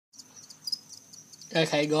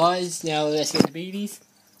Okay guys, now let's get to beaties.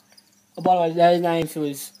 Oh, by the way, those names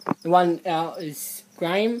was, the one out is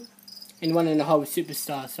Graham, and the one in the hole is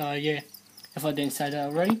Superstar, so yeah, if I didn't say that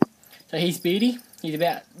already. So he's Beatty, he's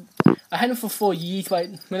about, I had him for 4 years, but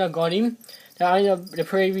when I got him, the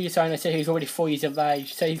previous owner said he was already 4 years of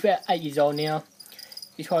age, so he's about 8 years old now.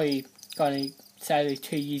 He's probably got sadly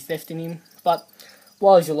 2 years left in him, but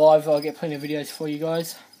while he's alive, I'll get plenty of videos for you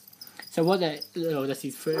guys. So what that's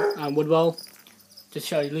his fruit, Woodwell. Just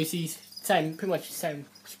show you Lucy's pretty much the same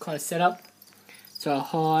kind of setup. So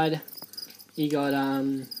hide, you got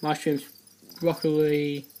mushrooms,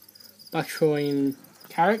 broccoli, bok choy and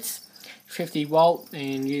carrots, 50 volt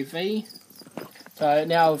and UV. So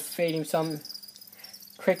now I'll feed him some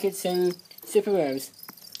crickets and superworms.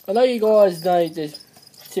 I know you guys know the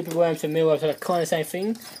superworms and mealworms are kind of the same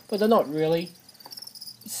thing, but they're not really.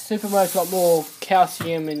 Superworms got more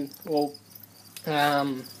calcium and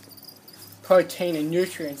protein and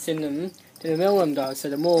nutrients in them than the mealworm does, so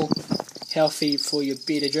they're more healthy for your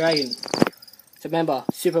bearded dragon. So remember,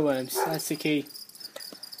 superworms, that's the key.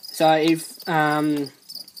 So if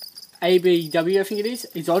ABW, I think it is,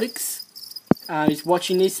 Exotics, is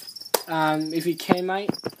watching this, if you can, mate,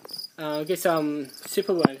 get some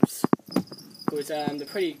superworms, because they're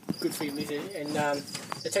pretty good for your lizard, and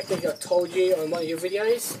the technique I told you on one of your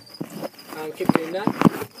videos, keep doing that,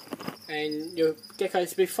 and your geckos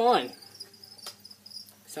will be fine.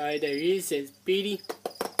 So there he is, there's Beatty,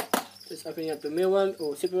 just opening up the mealworm,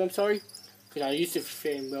 or superworm, sorry, because I used to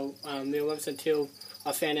feed him mealworms until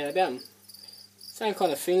I found out about them. Same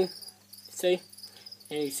kind of thing, see,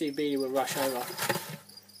 and you see Beatty will rush over.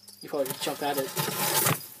 You probably just jump at it,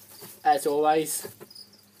 as always.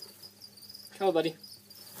 Come on, buddy.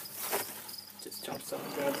 Just jumps up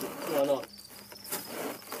and grabs it, why not?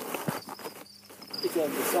 He's going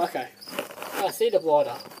to be psycho. I see the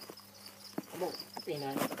blighter. Come on. You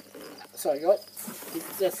know, sorry guys,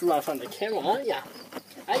 that's right in front of the camera, aren't ya?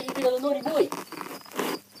 Hey, you've been a naughty boy.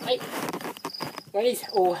 Hey, when he's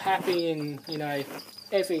all happy and, you know,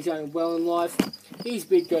 everything's going well in life, his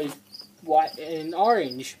beard goes white and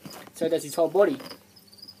orange, so does his whole body.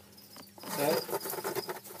 So,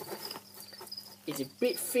 it's a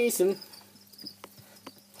bit fearsome,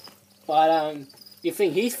 but you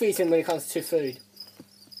think he's fearsome when it comes to food.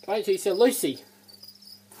 Wait until you see Lucy,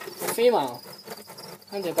 a female.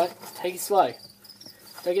 Come there, buddy. Take it slow.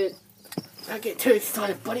 Don't get too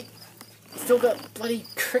excited, buddy. Still got bloody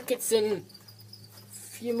crickets and a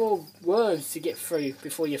few more worms to get through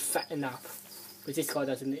before you fatten up. Because this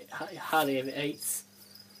guy hardly ever eats,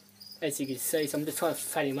 as you can see. So I'm just trying to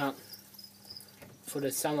fatten him up for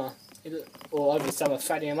the summer, or over the summer,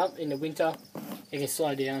 fatten him up. In the winter, he can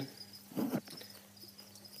slow down.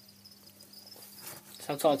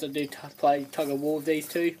 Sometimes I do play tug of war with these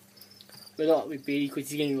two. But not with Beatty because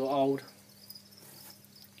he's getting a little old.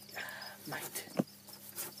 Mate.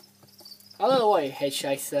 I don't know why he head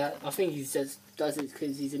shakes that. I think he just does it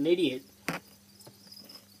because he's an idiot.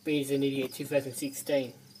 Beatty's an idiot,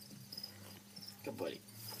 2016. Good buddy.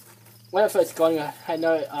 When I first got him, I had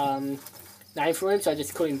no name for him, so I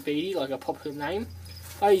just called him Beatty, like a popular name.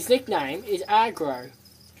 But his nickname is Aggro.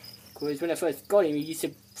 Because when I first got him, he used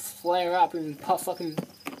to flare up and puff up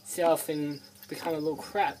himself and become a little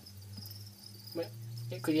crap.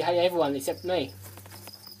 Because you hate everyone except me,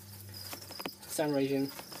 for some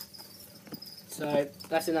reason. So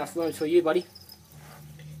that's enough worms for you, buddy.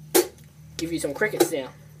 Give you some crickets now.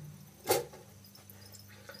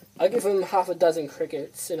 I'll give him half a dozen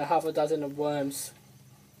crickets and a half a dozen of worms.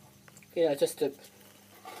 You know, just to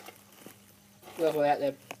level out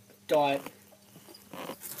their diet.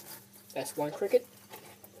 That's one cricket.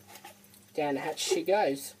 Down the hatch she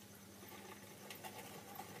goes.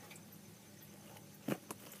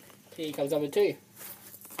 Here comes number 2.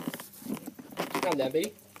 Calm down,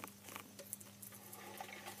 Beatty.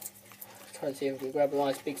 Try and see if we can grab a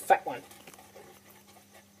nice big fat one.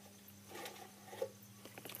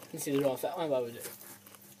 This is the right fat one, but we'll do.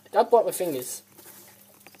 Don't bite my fingers.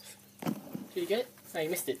 Did you get it? No, you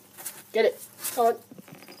missed it. Get it. Come on.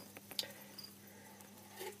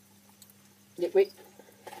 Yep, wait.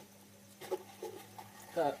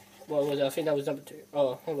 What was it? I think that was number 2.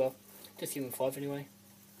 Oh well. Just give him 5 anyway.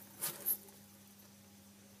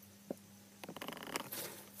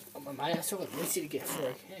 Mate, I still got Lucy to get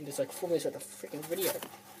through, and there's like 4 minutes of the freaking video.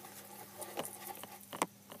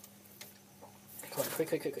 Come on,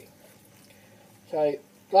 quick. So,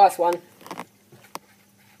 last one.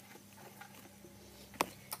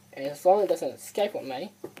 And as long as it doesn't escape on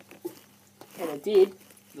me, and it did,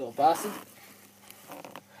 little bastard.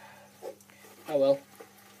 Oh well.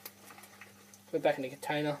 We're back in the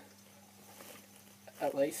container.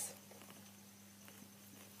 at least.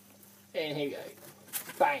 And here you go.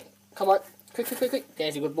 Bang. Come on. Quick, quick, quick, quick.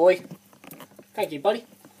 There's a good boy. Thank you, buddy.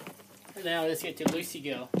 And now let's get to Lucy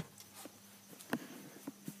girl.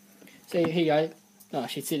 So here you go. Oh,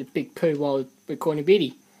 she said a big poo while recording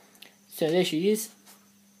Beauty. So there she is.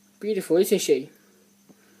 Beautiful, isn't she?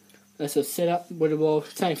 That's a setup with the wall.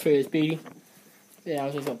 Same food as Beauty. Yeah, I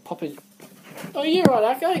was just gonna pop it. Oh, yeah,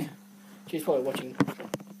 right, okay. She's probably watching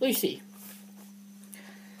Lucy.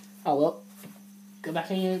 Oh well. Go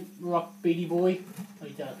back in your rock, Beauty boy. Oh,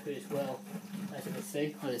 you done poo as well. As you can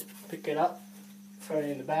see, I'll just pick it up, throw it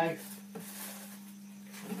in the bag.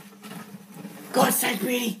 God's sake,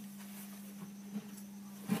 Beauty!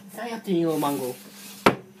 Stay up to you, little mongrel.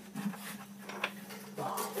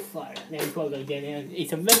 Oh, fuck. Now we've probably got to get in and eat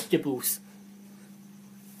some vegetables.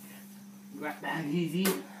 Grab bag easy.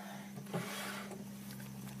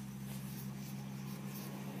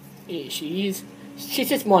 Here she is. She's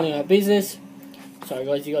just minding her business. Sorry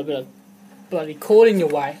guys, you got a bit of bloody cord in your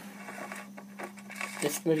way.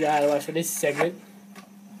 Let's move that out of the way for this segment.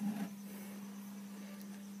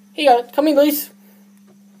 Here you go. Come in, Luce.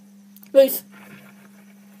 Luce.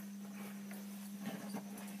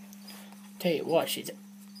 Tell you what, she's a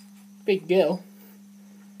big girl.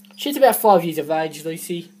 She's about 5 years of age,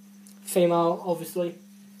 Lucy. Female, obviously.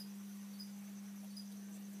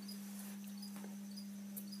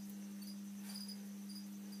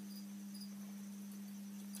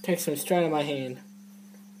 Takes some straight in my hand.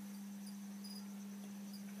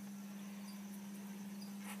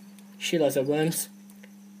 She loves her worms.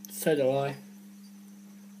 So do I.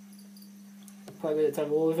 Probably better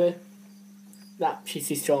take all of her. Nah, she's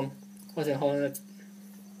too strong. Wasn't holding it.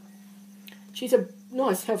 She's a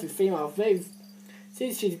nice, healthy female.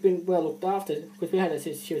 Since she's been well looked after, because we had her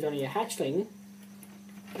since she was only a hatchling,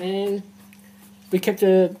 and we kept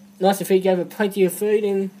her nice and feed, gave her plenty of food,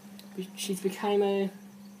 and she's became a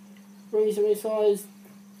reasonably sized,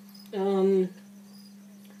 good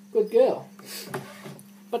girl.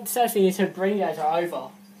 But the sad thing is her breeding days are over.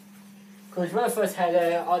 Because when I first had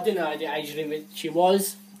her, I didn't know the age limit she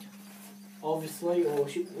was. Obviously, or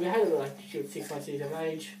we had her like she was 6 months of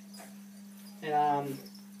age, and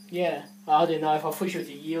yeah, I didn't know if I thought she was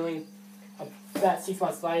a yearling. About 6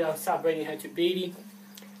 months later, I started breeding her to Beauty.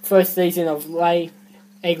 First season of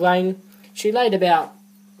egg laying, she laid about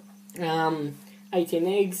 18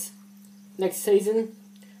 eggs. Next season,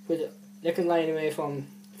 they can lay anywhere from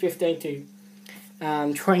 15 to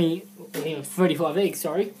 35 eggs.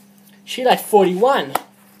 Sorry, she laid 41.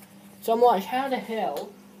 So I'm like, how the hell?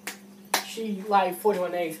 She laid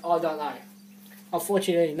 41 eggs, I don't know.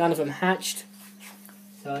 Unfortunately, none of them hatched.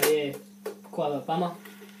 So yeah, quite a bummer.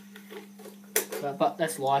 But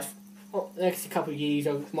that's life. Well, the next couple of years,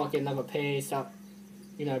 I might get another pair, start,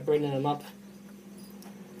 breeding them up.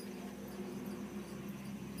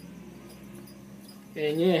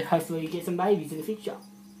 And yeah, hopefully get some babies in the future.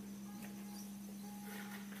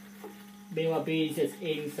 Meanwhile, Beauty's just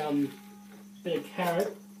eating some bit of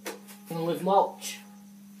carrot and with mulch.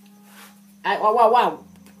 Hey, wow,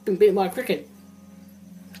 been bitten by a cricket.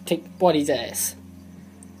 Take body's ass.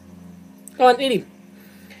 Go on, eat him.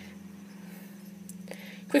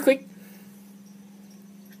 Quick.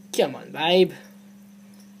 Come on, babe.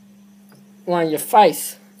 One on your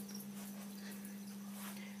face.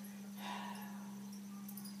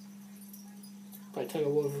 Probably take a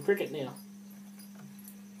water for cricket now.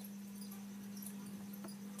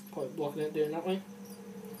 Probably blocking it doing that way.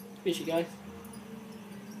 Here she goes.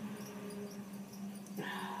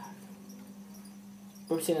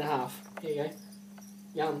 Percent and a half. Here you go.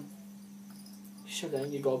 Yum. Shove that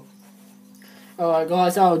in your gob. Alright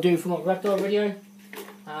guys, that'll do for my reptile video.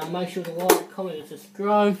 Make sure to like, comment and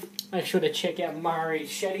subscribe. Make sure to check out Murray's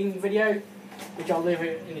shedding video, which I'll leave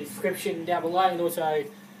it in the description down below, and also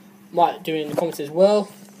might do it in the comments as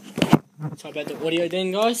well. Sorry about the audio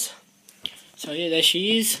then guys. So yeah, there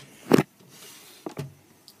she is.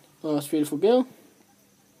 Nice beautiful girl.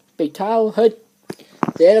 Big tail, hood.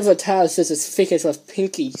 The end of her tail is just as thick as my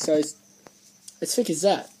pinky, so it's as thick as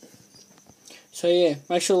that. So yeah,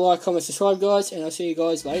 make sure to like, comment, subscribe guys, and I'll see you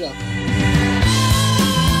guys later.